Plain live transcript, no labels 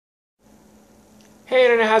Hey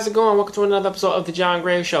Internet, how's it going? Welcome to another episode of the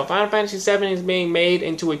Jongravesshow. Final Fantasy VII is being made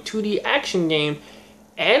into a 2D action game,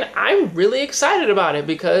 and I'm really excited about it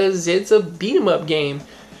because it's a beat-em-up game.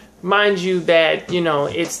 Mind you that,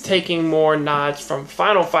 it's taking more nods from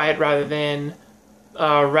Final Fight rather than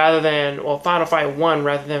Final Fight 1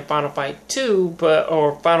 rather than Final Fight 2,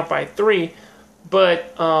 or Final Fight 3,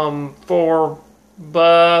 but for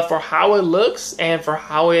how it looks and for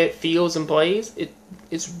how it feels and plays,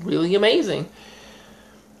 it's really amazing.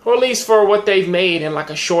 Or at least for what they've made in like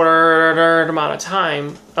a shorter amount of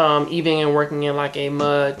time, even in working in like a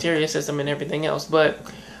materia system and everything else. But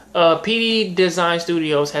PD Design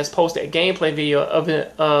Studios has posted a gameplay video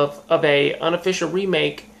of a unofficial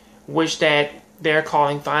remake, which that they're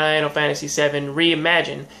calling Final Fantasy VII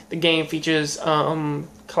Reimagined. The game features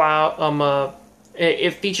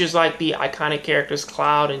it features like the iconic characters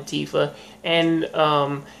Cloud and Tifa,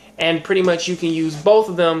 and pretty much you can use both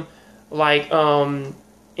of them like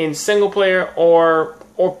in single player or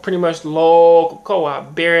pretty much local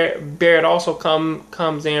co-op. Barrett also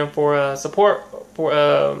comes in for support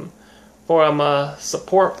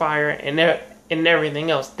support fire and everything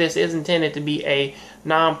else. This is intended to be a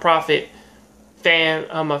non-profit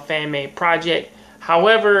fan-made project.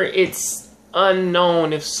 However, it's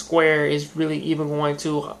unknown if Square is really even going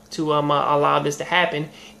to allow this to happen,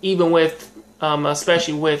 even with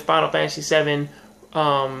especially with Final Fantasy VII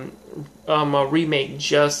a remake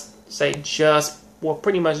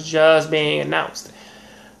pretty much just being announced.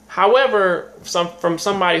 However, from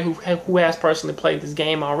somebody who has personally played this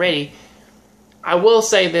game already, I will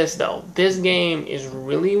say this though: this game is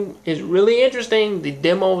really interesting. The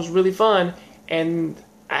demo is really fun, and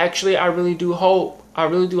actually, I really do hope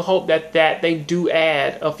that they do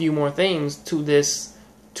add a few more things to this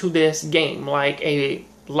game, like a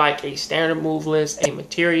standard move list, a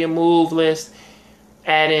materia move list,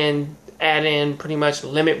 add in pretty much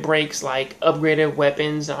limit breaks like upgraded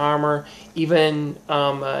weapons, armor, even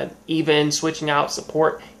switching out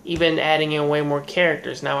support, even adding in way more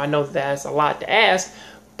characters. Now I know that's a lot to ask,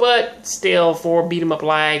 but still, for beat 'em up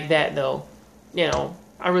like that though,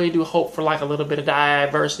 I really do hope for like a little bit of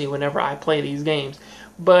diversity whenever I play these games.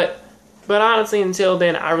 But honestly, until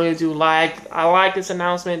then, I really do like this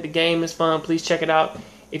announcement. The game is fun. Please check it out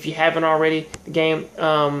if you haven't already. The game,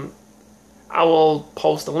 I will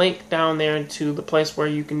post a link down there to the place where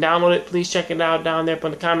you can download it. Please check it out down there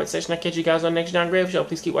in the comment section. I'll catch you guys on the next Jongravesshow.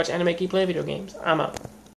 Please keep watching anime, keep playing video games. I'm out.